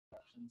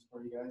questions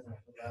for you guys, and I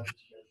feel glad that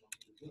you guys want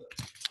to do it.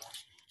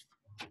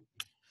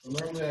 So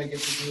normally I get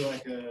to do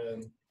like a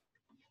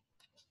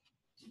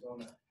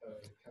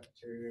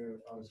cafeteria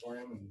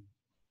auditorium, and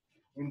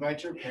we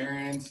invite your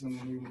parents,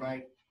 and we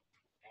invite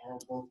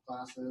both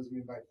classes. We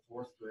invite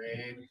 4th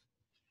grade,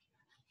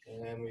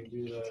 and then we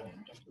do the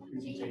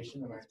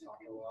presentation, and I talk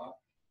a lot.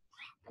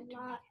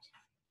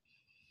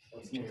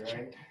 That's me,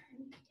 right?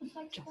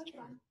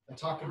 I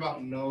talk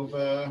about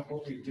Nova,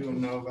 what we do in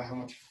Nova, how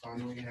much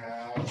fun we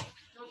have.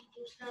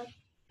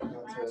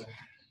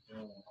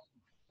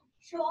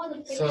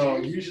 So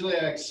usually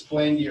I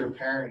explain to your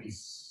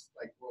parents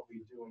like what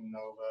we do in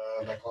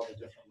Nova, like all the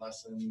different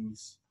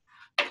lessons,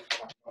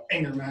 talk about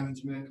anger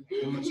management,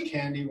 how much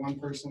candy one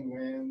person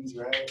wins,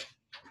 right?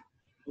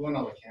 Who won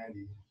all the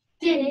candy?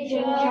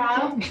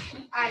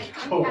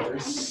 Of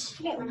course.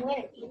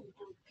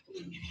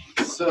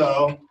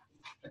 So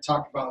I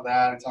talk about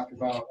that. I talk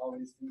about all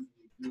these things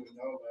that we do in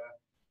Nova,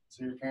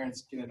 so your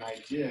parents get an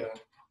idea.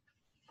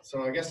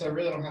 So I guess I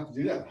really don't have to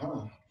do that,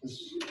 huh?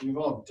 Because we've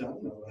all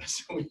done Nova,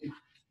 so we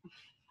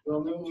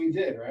all know what we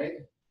did,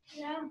 right?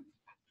 Yeah.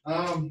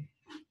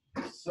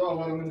 So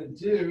what I'm going to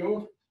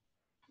do,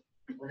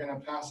 we're going to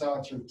pass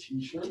out your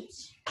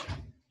T-shirts.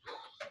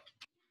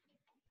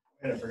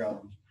 Wait, I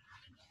forgot them.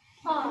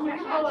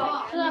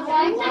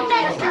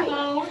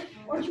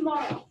 Or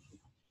tomorrow.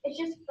 It's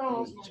just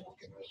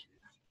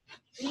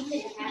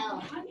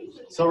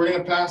So we're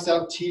going to pass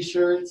out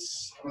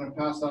T-shirts. I'm going to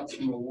pass out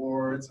some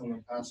awards. I'm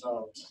going to pass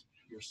out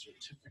your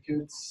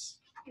certificates.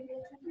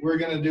 We're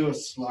going to do a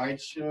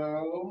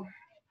slideshow.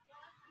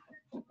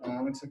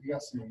 Looks like we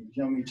got some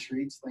yummy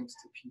treats thanks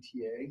to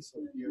PTA. So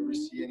if you ever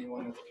see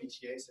anyone at the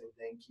PTA, say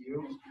thank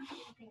you.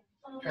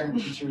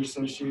 Parent-Teacher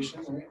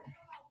Association, right?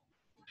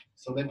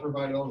 So they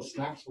provided all the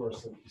snacks for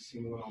us. So if you see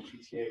anyone on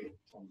PTA,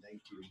 tell them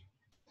thank you.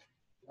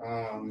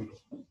 I'd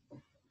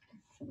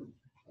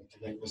like to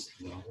thank Miss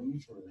Rowan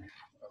for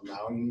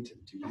allowing me to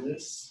do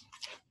this.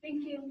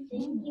 Thank you.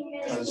 Thank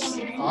you. Because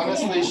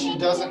honestly, she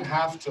doesn't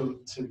have to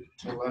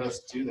let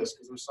us do this,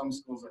 because there's some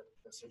schools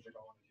that said they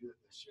don't want to do it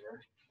this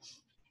year.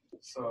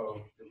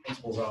 So the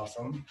principal's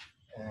awesome,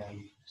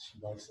 and she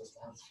likes us to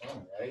have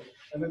fun, right?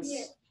 And it's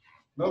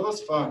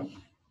Nova's fun.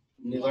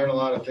 And you learn a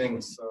lot of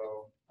things,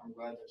 so I'm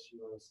glad that she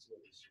let us do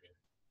it this year.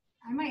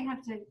 I might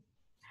have to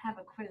have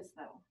a quiz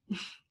though.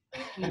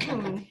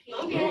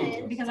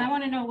 Okay. Because I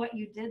want to know what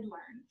you did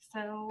learn.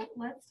 So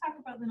let's talk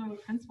about the Nova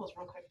principles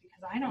real quick,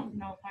 because I don't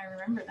know if I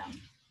remember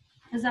them.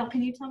 Azelle,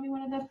 can you tell me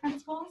one of the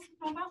principles,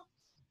 Nova?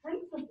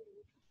 Principles.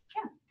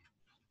 Yeah.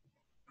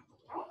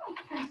 Oh,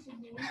 principles.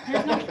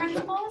 There's no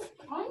principles?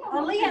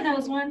 Aaliyah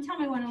knows one. Tell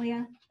me one,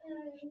 Aaliyah.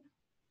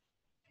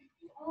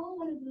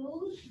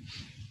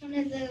 One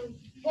of those.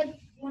 What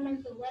one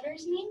of the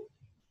letters mean?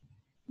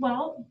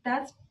 Well,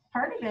 that's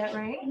part of it,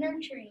 right?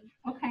 Nurturing.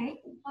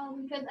 Okay.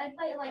 Because I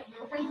thought like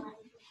principles.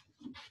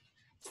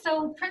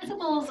 So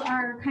principles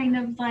are kind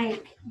of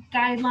like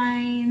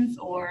guidelines,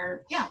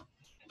 or yeah.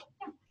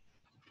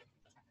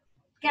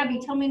 Gabby,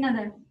 tell me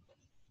another.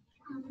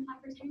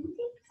 Opportunities.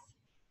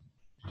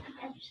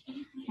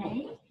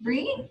 Okay.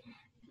 Bree?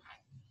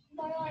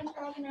 Boiling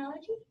frog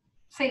analogy.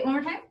 Say it one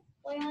more time.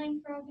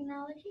 Boiling frog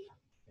analogy.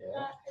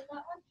 Yeah. Is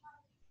that one?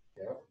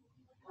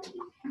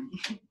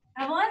 Yeah.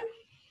 Evelyn?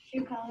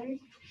 True colors.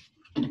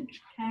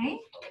 Okay.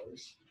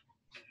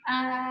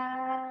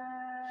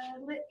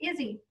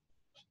 Izzy.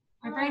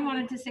 My brain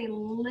wanted to say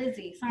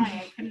Lizzie. Sorry,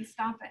 I couldn't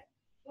stop it.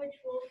 Which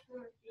wolf you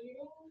are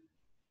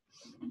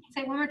feeding?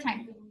 Say it one more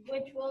time.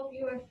 Which wolf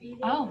you are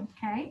feeding? Oh,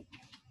 okay.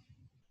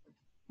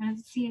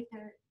 Let's see if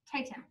they're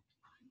Titan.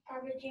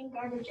 Garbage in,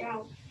 garbage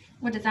out.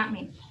 What does that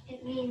mean?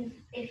 It means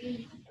if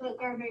you put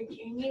garbage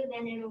in you,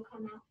 then it'll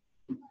come out.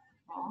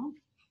 Oh.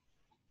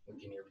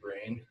 Like in your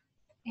brain.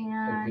 Like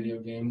And video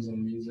games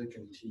and music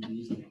and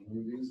TVs and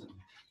movies. And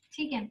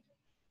Tegan.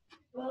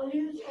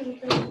 Values and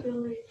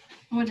accountability.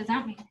 What does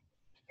that mean?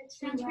 It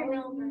stands for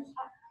numbers.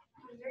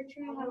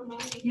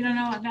 You don't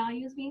know what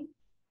values mean?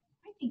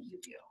 I think you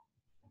do.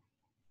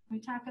 We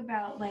talk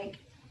about like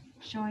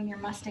showing your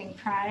Mustang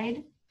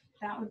pride.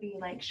 That would be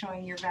like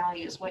showing your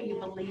values, what you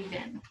believe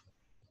in.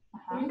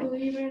 I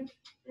believe in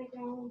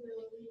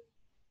accountability.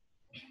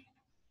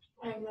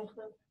 I messed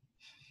up.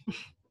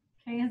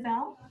 Okay,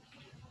 Azelle?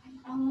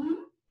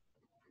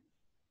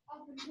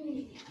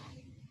 Opportunity.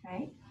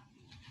 Okay.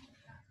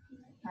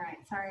 All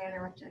right, sorry I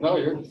interrupted. no,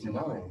 you're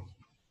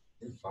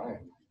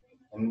fine.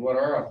 And what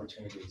are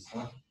opportunities,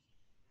 huh?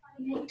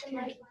 Make the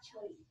right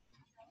choice.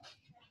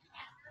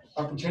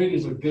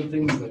 Opportunities are good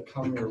things that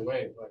come your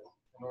way, but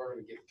in order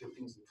to get good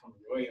things that come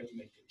your way, you have to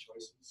make good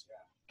choices.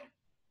 Yeah.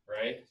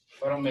 Right?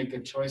 If I don't make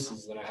good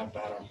choices, then I have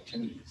bad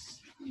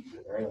opportunities.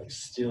 Right? Like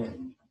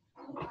stealing.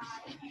 And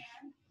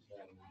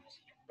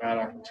bad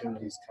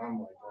opportunities come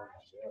like going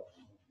to jail.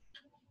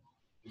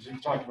 Because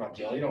you've talked about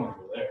jail, you don't want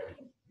to go there.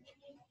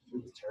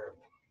 It's terrible.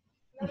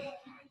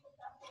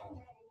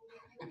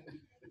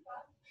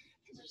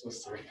 Because you're so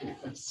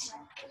serious.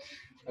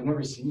 I've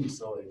never seen you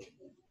so like, is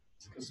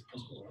it because the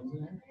principal runs in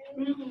there?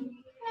 Mm-hmm.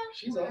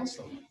 She's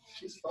awesome.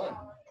 She's fun.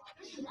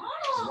 is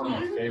one of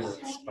my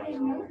favorites, by the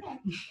way.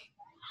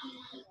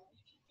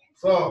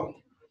 So,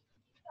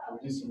 we'll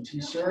do some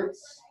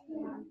t-shirts,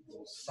 we'll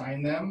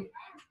sign them,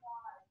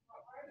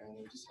 and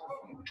we'll just have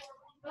fun.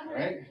 All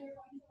right?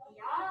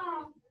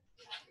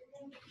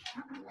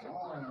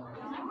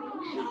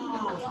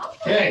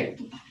 Okay,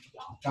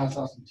 pass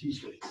out some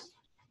t-shirts.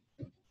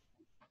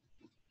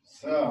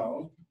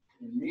 So,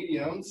 in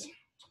mediums,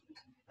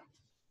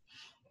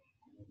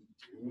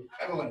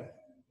 Evelyn.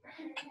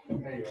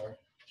 There you are.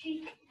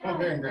 Come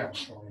up here and grab it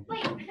for me.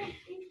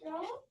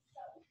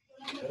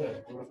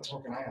 Good. What if the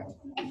fuck can I have?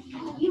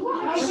 You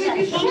want a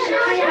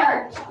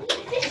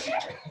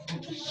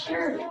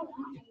shirt.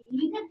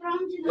 You can throw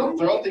them to the Don't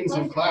throw things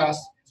in class.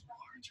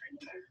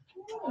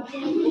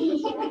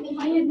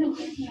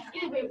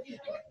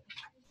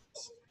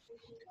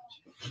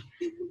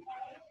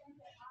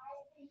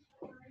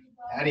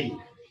 Addie.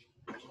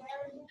 I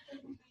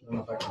don't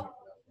know if I can.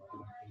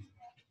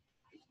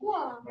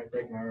 Might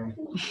break my arm.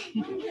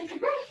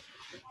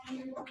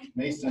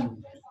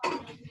 Mason. I'm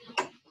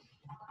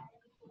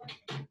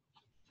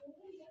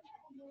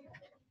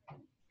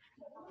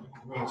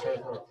going to try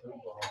to throw a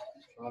football.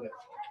 Got it.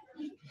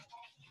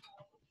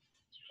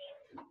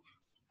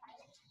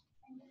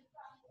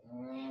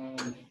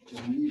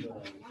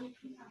 Geneva.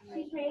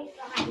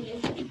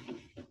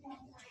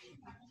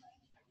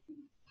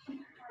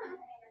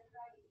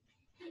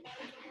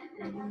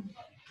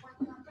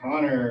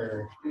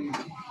 Connor.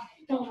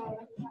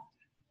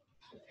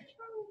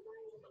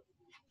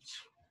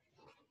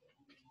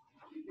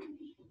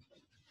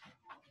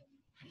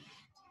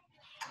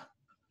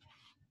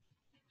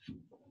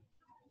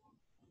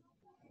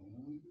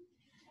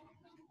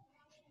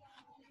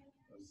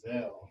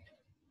 Zell.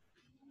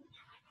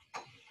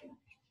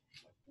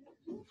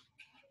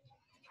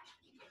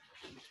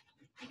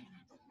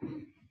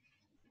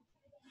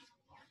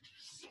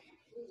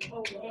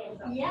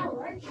 Yeah,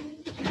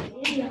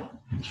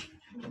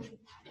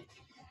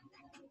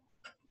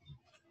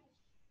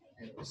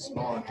 It was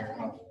small in here,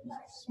 huh?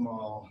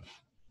 Small.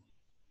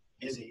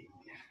 Izzy.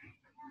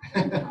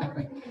 That's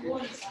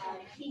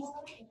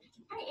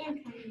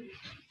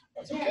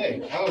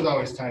okay. I was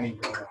always tiny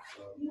growing up.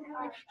 So.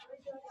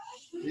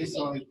 They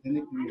saw it in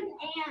the community.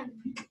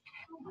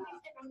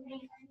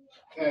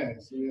 Okay,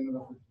 so we ended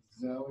up with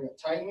Zell. We got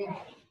Titan,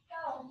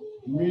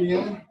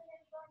 medium.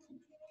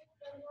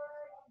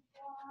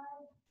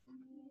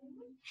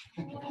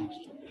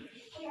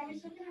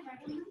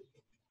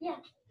 Yeah.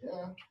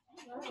 Yeah.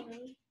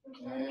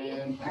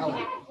 And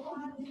Allie.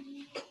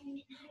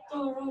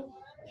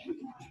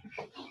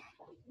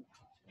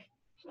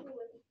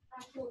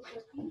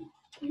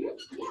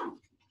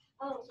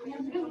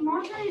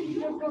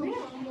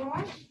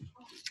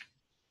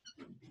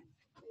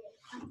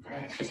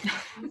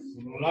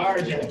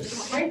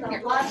 Largest.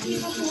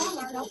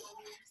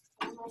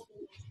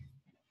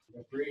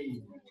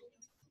 Breathe.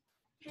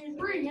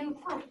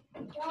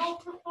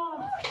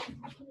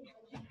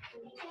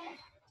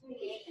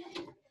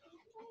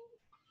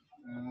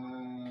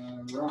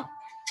 Rock.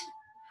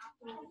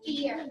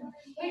 Here.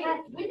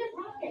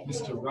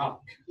 Mr.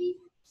 Rock.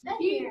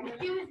 Here.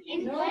 He was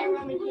in the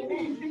room when he came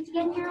in. He's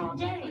been here all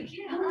day.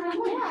 You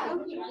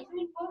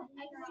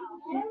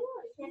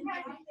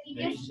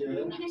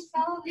can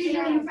spell it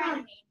in front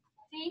of me.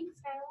 See?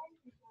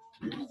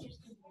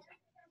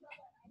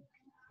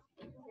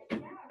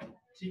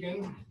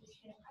 Tegan.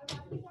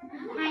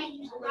 Right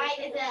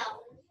is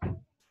L.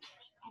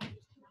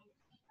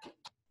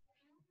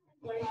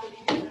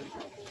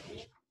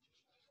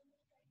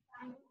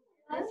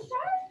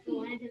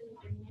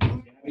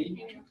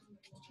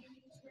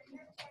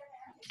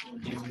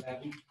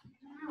 Gabby.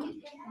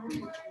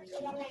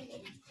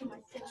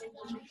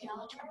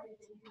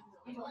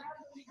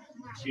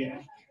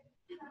 Jack.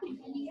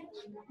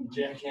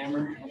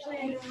 Jackhammer.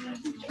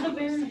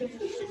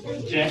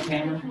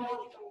 Jackhammer.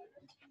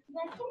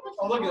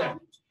 Oh, look at that.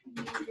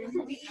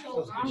 That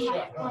was a good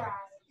shot, huh?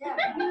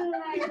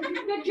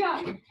 Good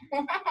job.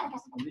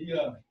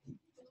 Leah.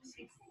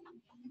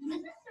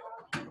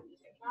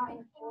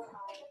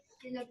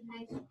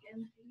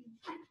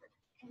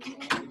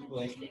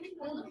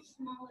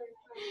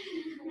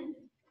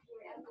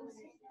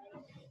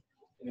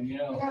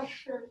 Danielle.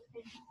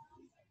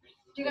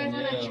 Do you guys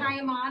want to try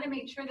them on and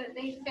make sure that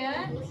they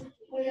fit?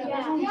 Yeah,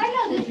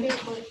 I know this.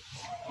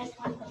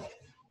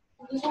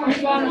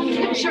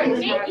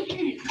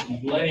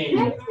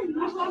 Blaine.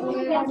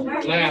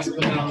 Last but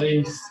not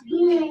least.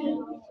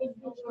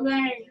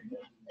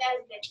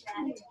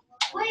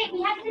 Wait,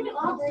 we have to do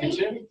all Did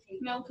three. you?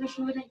 No, because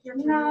she wasn't here.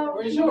 No.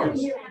 Where's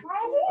yours?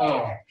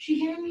 Oh. She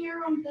gave me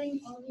her own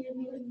thing.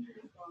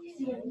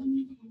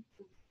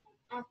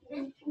 At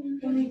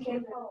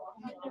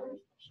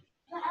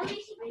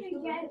least you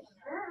can get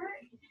her.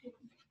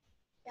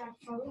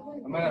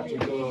 I might have to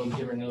go and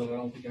give her another. I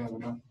don't think I have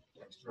enough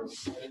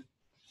extras.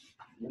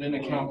 I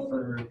didn't account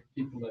for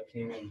people that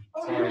came in.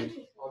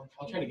 Sorry.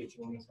 I'll try to get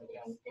you one.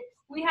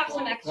 We have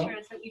some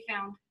extras that we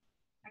found.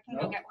 I can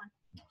go get one.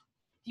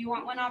 Do you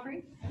want one,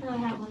 Aubrey? I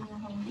have one at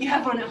home. You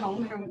have one at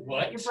home from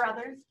What? your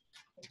brothers?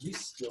 You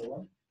still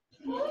one?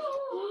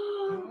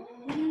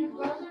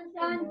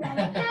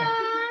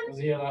 Was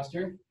he here last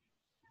year?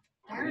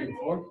 The year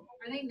before?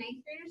 Are they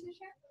ninth graders this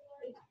year?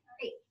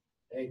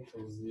 8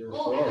 was the year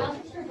before. I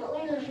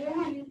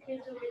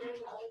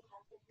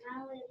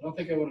don't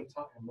think I would have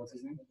taught him. What's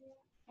his name?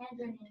 Huh?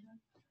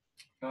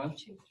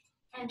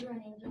 Andrew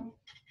and Angel.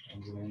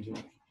 Andrew and Angel.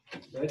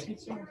 Did I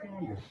teach him? I can't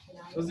remember.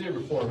 It was the year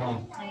before, huh?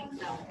 I think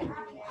so.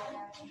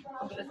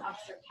 I'll give us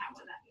Officer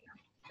Kappa that year.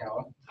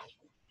 Kala.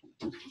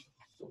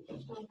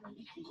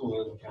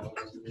 Cooler than Kala.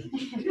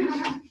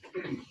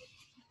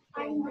 I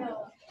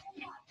know.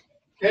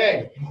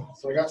 Okay,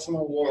 so I got some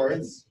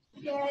awards.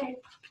 Yay.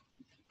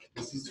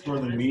 This is for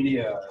the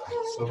media.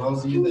 So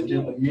those of you that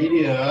did the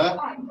media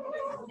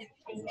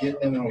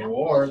get an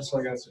award. So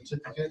I got a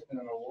certificate and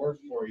an award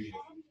for you.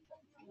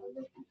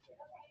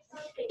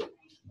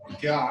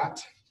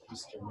 Got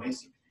Mr.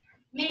 Mason.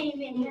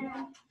 Maybe.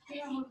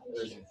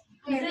 Where is he?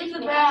 It's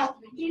about.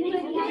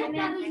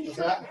 What's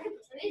that?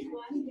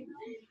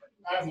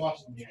 I haven't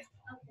watched them yet.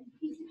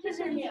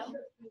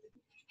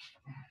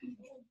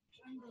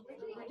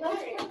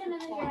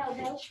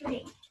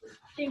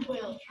 They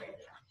will trade.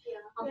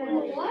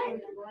 What?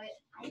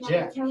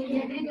 Yeah. If you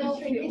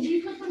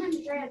put them in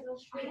the grass, they'll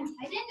trade.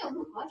 I didn't know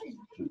who was it.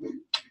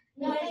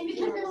 No, if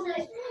you put them in the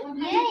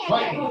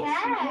Right.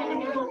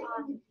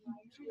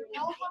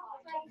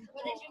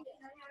 What did you get?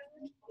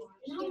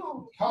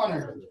 No.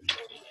 Connor.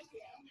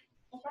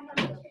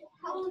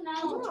 Oh no.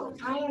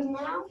 I am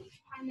now.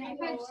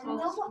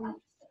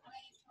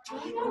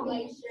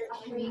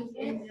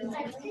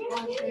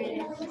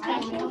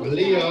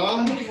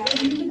 Leah.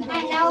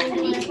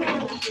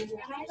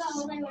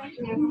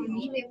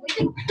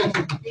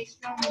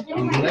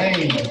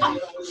 Lane.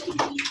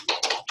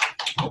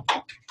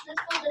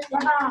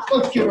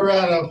 Let's give a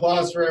round of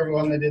applause for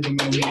everyone that did the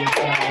movie.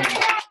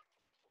 I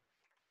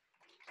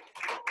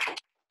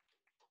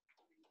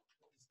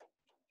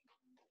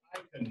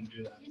couldn't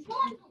do that.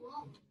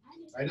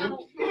 I do.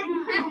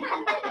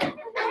 It's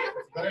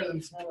better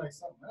than smell like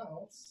something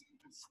else.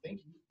 It's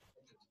stinky.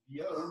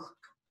 Yo.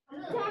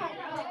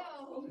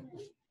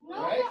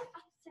 Right?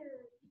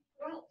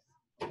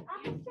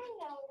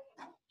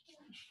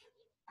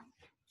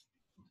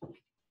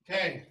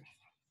 Okay.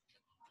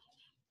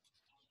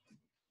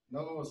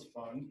 That was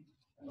fun.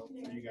 I hope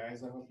for you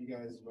guys. I hope you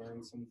guys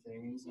learned some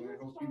things. And I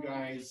hope you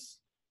guys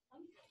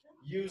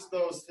use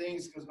those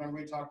things, because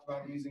remember we talked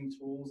about using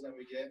tools that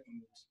we get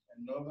and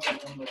know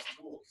about one of those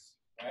tools,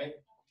 right?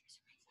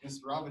 Miss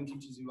Robin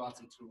teaches you lots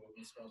of tools.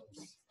 Miss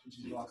Robbins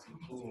teaches you lots of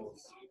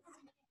tools.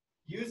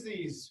 Use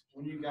these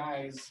when you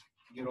guys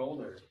get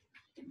older,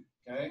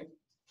 okay?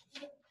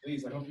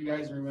 Please, I hope you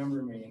guys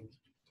remember me.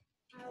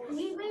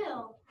 We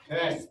will.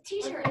 Okay.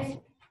 T-shirts.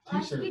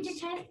 Last week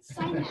T-shirts. to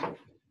sign that.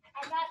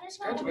 I got this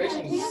one.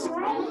 Graduations.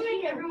 I'll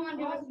make everyone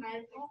do it.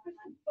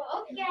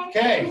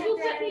 Okay.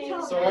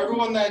 So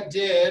everyone that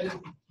did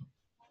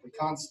the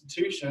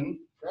Constitution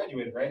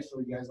graduated, right? So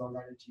you guys all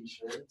got your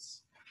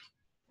T-shirts.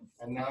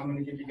 And now I'm going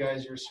to give you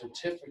guys your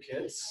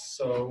certificates.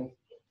 So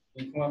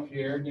you come up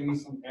here, give me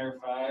some air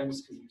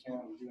fives, because we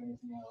can't do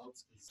anything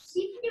else.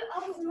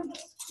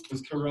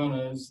 Because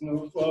Corona is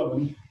no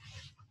fun.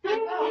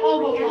 Even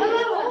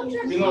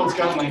though it's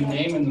got my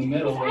name in the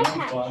middle, it's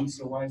no fun.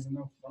 So why is it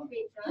no fun?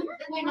 Wait,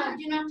 no,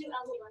 do not do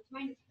elbow.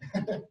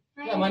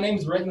 Yeah, my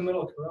name's right in the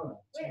middle of Corona.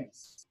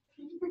 Thanks.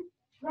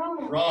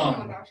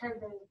 Ron.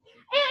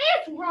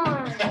 It's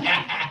Ron.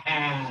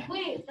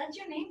 Wait, that's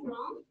your name,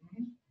 Ron?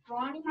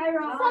 Ron. Hi,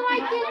 Ron. So I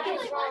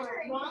think it's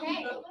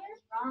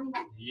Ron.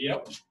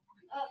 Yep.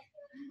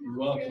 You're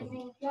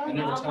welcome. I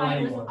never tell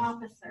I was anyone.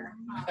 officer.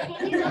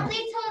 He's only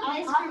told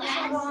this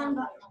class.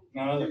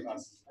 Not other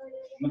classes.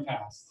 In the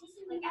past.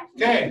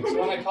 Okay, so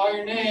when I call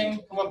your name,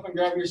 come up and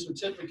grab your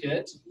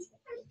certificate.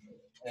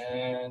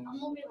 And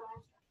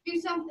Do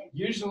something.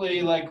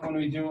 usually, like when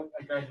we do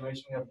a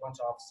graduation, we have a bunch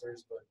of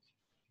officers, but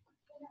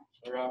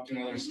they're out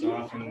doing other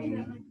stuff,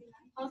 and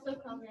Also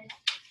comment.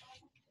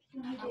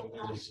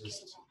 it's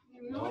just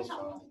no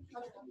fun.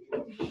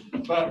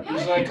 But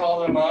usually I call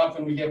them up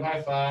and we give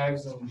high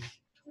fives and.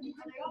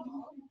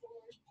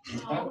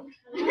 Huh?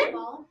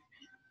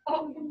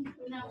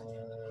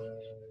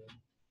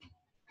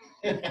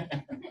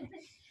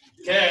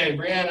 Okay,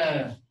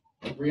 Brianna,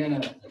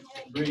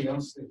 Bree,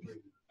 don't say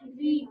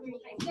Bree.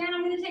 Dan,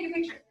 I'm going to take a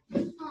picture.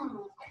 Stand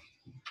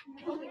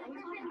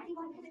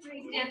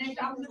there,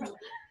 stop the road.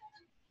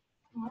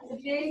 It's a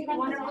big,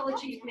 wonderful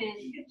achievement.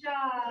 Good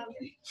job.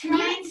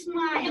 Try and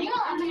smile.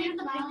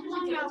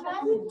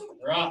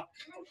 Rock.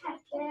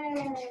 So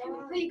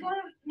you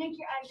gotta make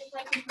your eyes just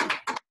like this.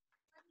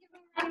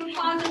 Round of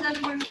applause as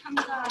everyone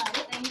comes up.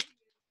 Thank you.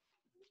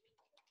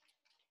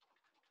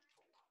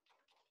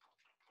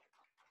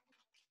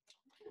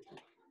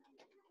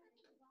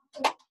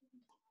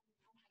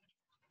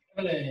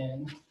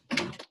 Evelyn.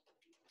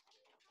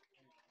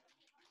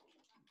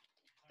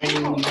 Are you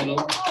in the middle?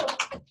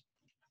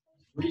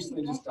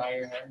 Recently just dye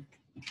your hair.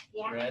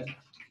 Yeah. Red.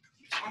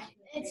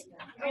 It's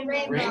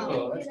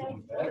Rainbow. That's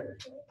even better.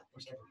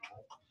 Wish I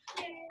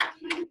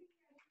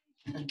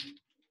could.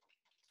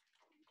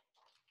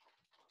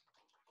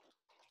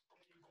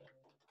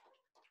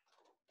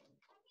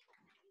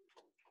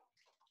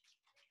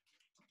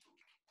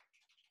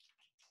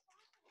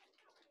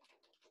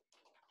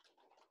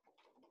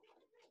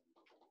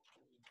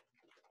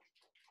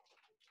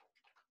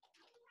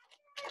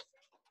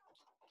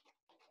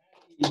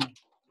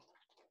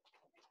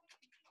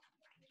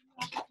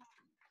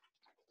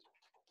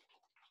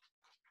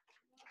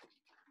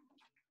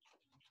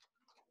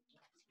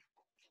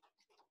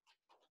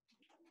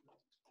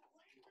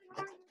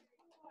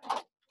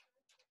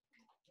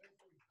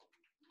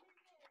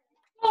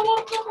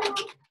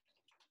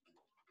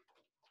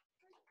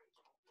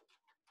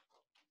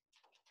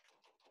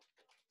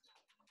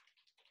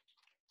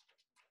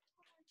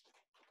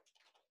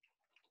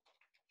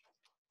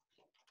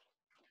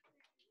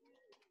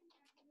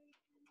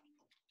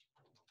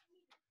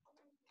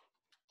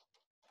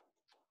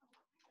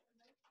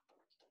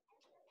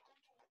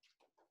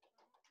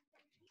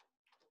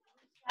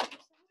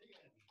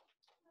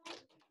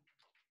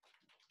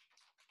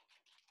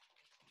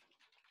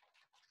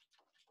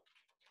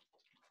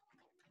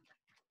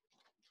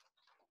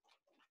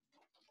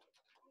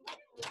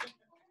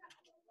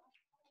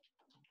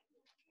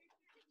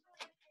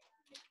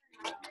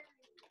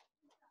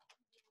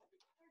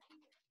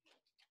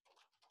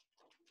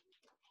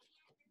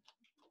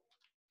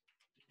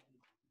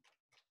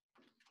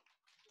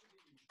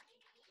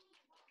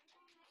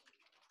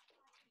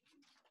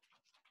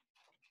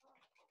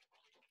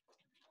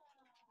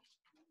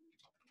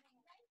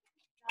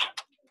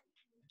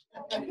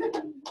 My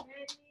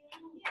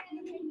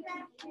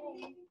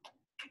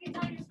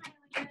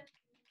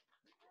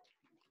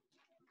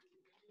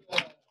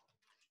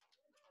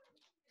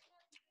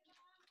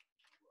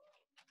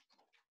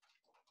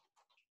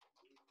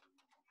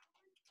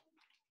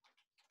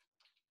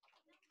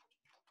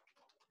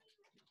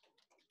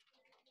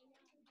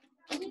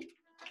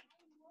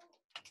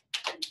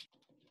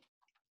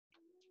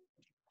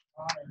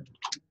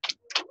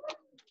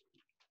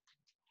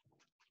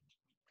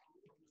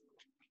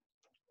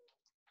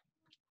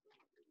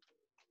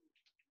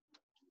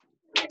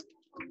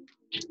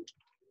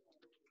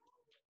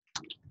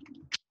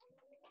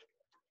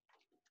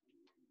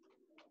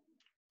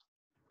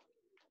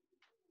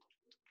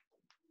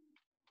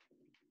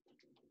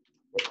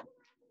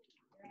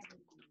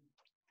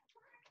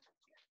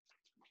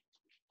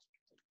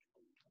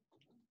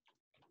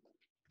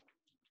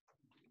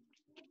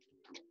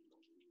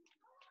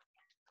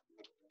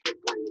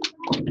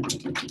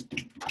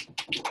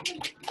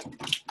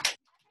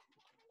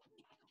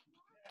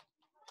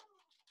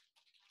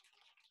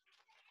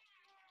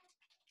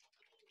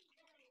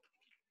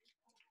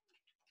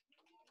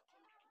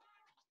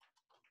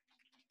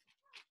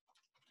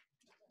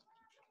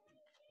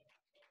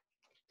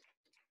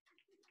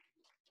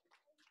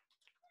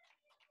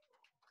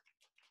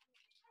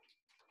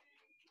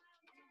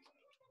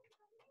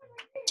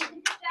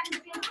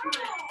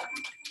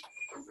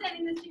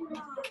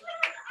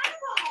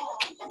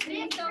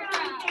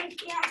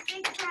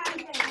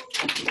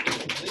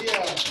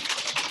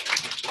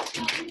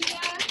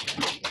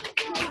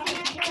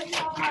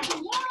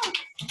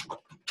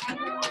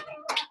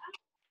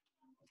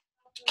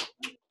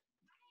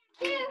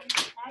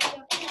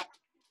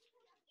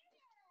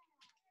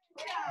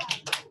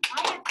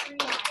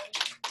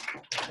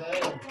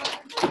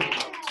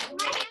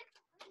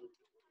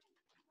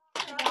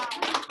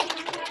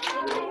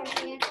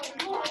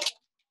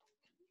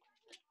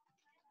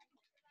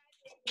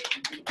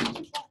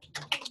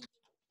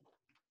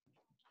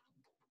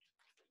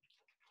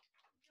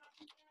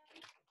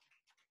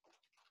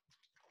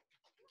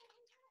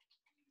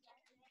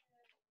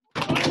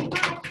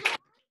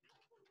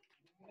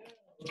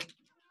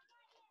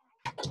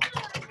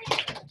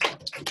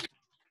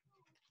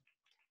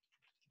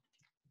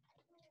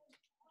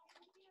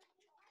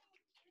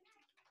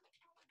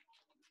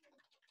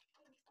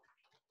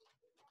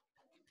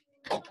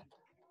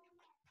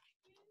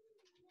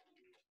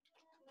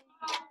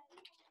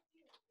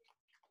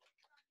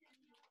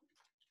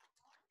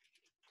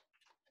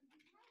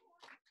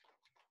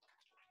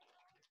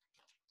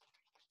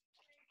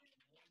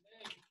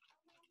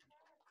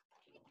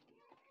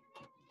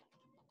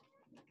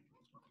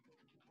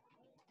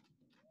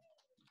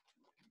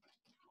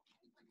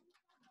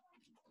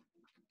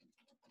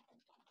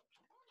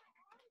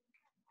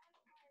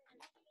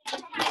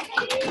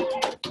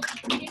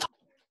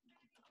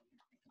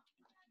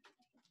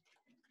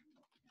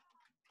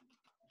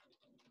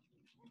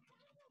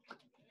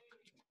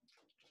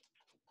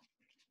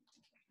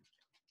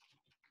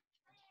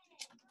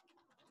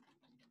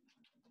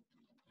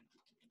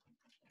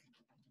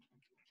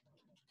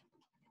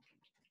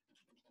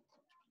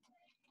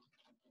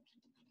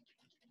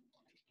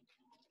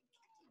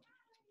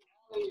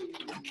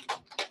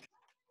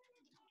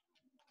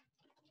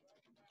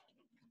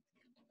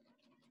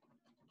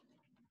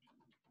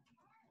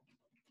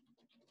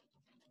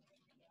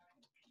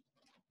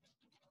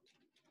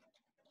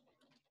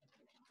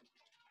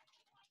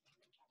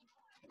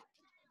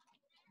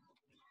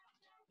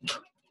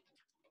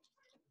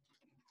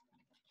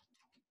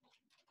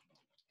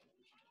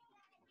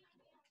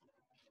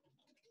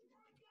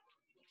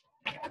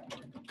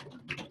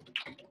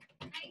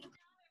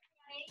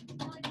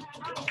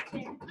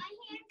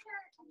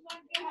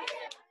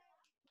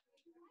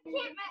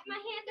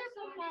hands are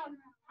so numb.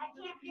 I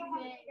can't feel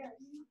my fingers.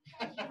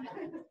 I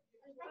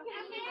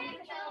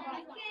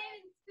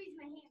can't squeeze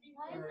my hand.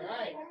 All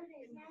right.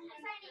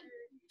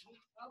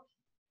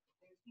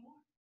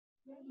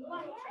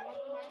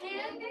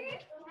 Candy?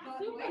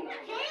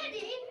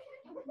 Candy?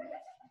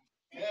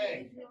 Okay.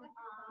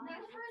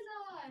 That's for the...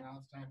 Now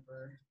it's time for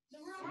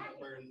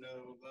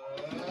supernova.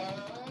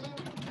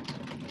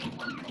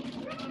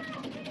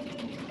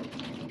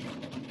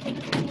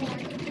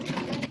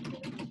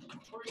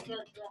 Before we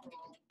start drum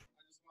roll, I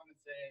just want to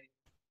say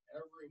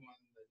everyone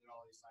that did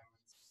all the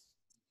assignments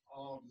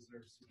all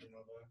deserve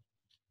supernova.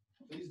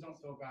 Please don't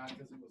feel bad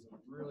because it was a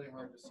really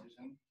hard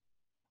decision.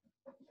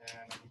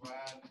 And I'm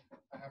glad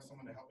I have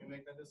someone to help me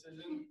make that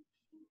decision.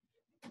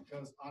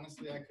 Because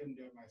honestly, I couldn't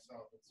do it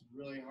myself. It's a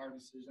really hard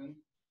decision.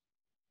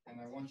 And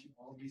I want you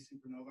all to be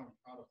supernova. I'm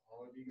proud of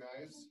all of you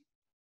guys.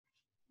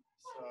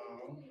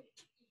 So,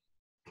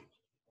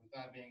 with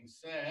that being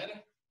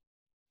said,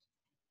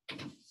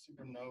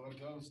 supernova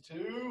goes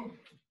to...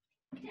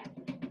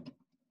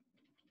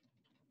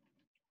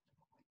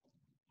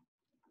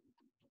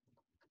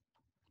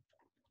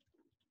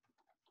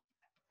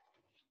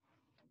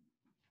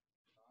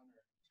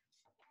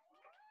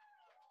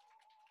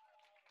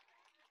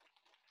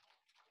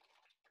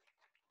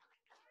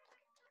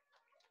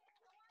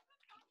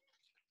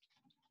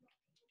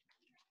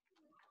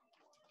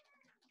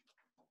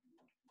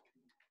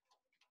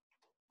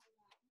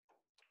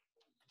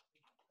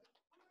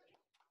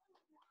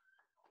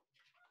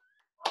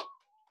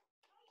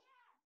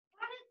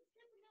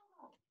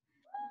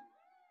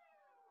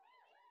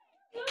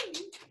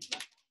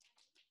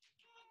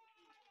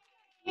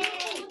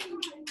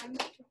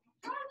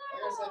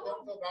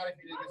 bad if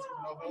you didn't get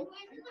supernova.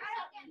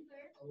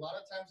 A lot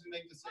of times we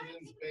make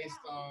decisions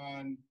based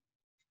on,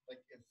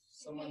 like, if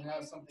someone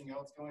has something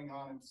else going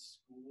on in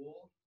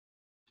school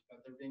that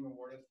they're being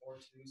awarded for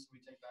too, so we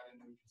take that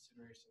into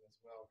consideration as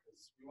well,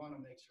 because we want to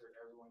make sure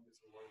everyone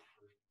gets awarded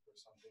for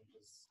something,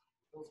 because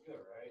it feels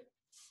good, right?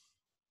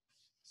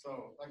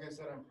 So, like I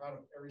said, I'm proud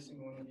of every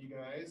single one of you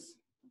guys,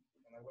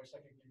 and I wish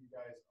I could give you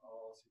guys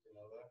all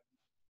supernova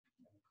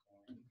and a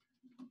coin.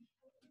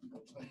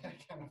 Unfortunately, I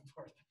can't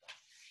afford that,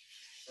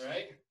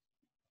 right?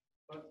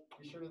 But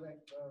be sure to thank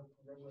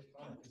congratulate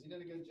Connor, because he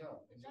did a good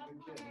job. He's a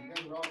good kid. You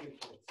guys are all good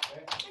kids,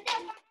 okay?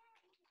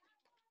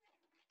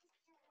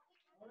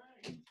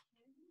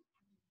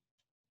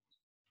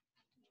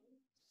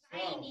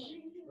 So,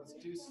 let's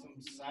do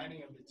some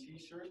signing of the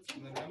t-shirts,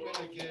 and then I'm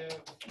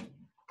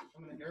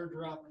gonna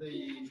airdrop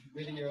the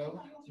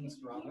video to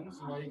Mr. Robbins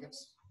while you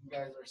guys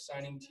are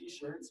signing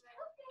t-shirts.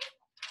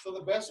 So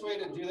the best way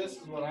to do this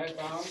is what I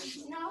found,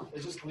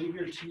 is just leave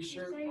your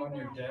t-shirt on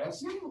your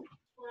desk.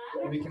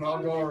 And we can all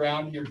go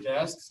around your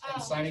desks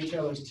and sign each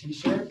other's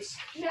t-shirts.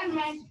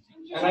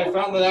 And I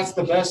found that that's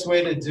the best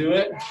way to do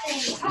it,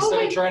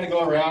 instead of trying to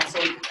go around.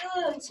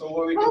 So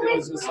what we can do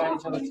is just sign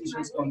each other's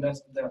t-shirts from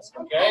desk to desk,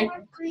 okay?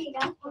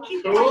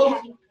 Cool?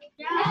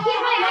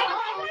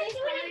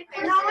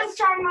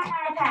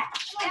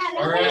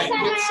 All right,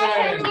 good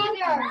signing.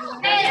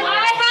 Hey, I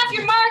have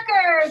your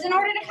markers. In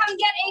order to come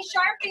get a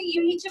Sharpie,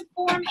 you need to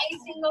form a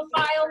single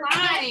file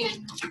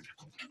line.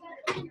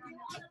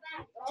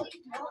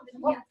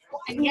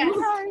 And yes,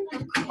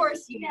 of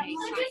course you may.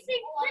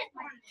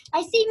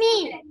 I see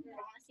me.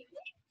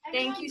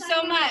 Thank you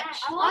so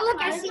much. Oh,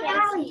 look, I see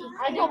Allie.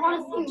 I don't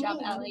want to see Good job,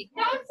 Ellie.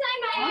 Don't sign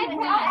my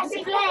iPad.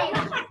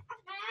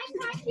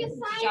 Good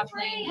job,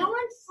 Lane. No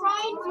one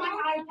signed my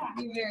iPad.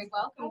 You're very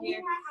welcome,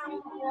 dear.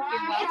 You're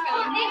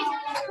welcome.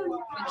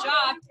 Good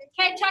job.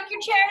 Okay, tuck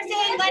your chairs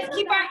in. Let's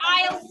keep our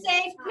aisles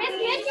safe. Miss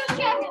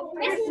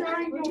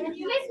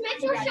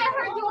Mitchell shut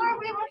her door.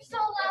 We were so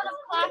loud of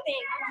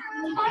clapping.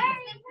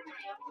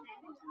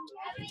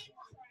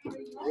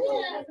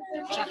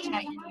 Good job,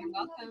 Titan. You're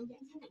welcome.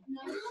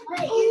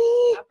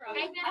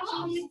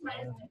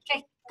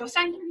 Okay, go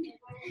sign.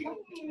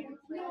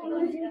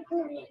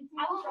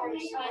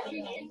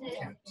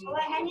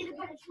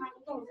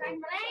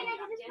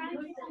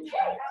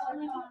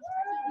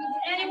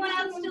 Anyone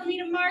else still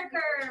need a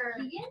marker?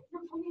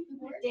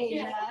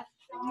 Data.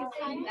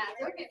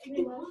 That's okay.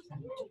 There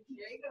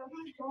you go.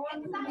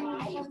 Can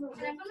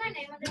I put my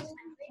name on this?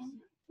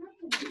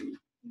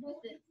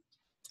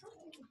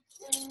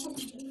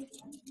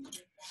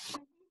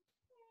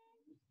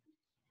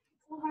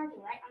 So hard to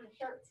write on the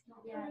shirts.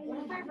 Yeah. What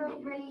if I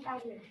wrote right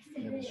out here?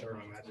 Yeah, sure,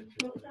 I'm magic.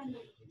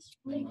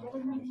 Wait,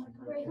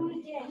 who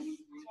did?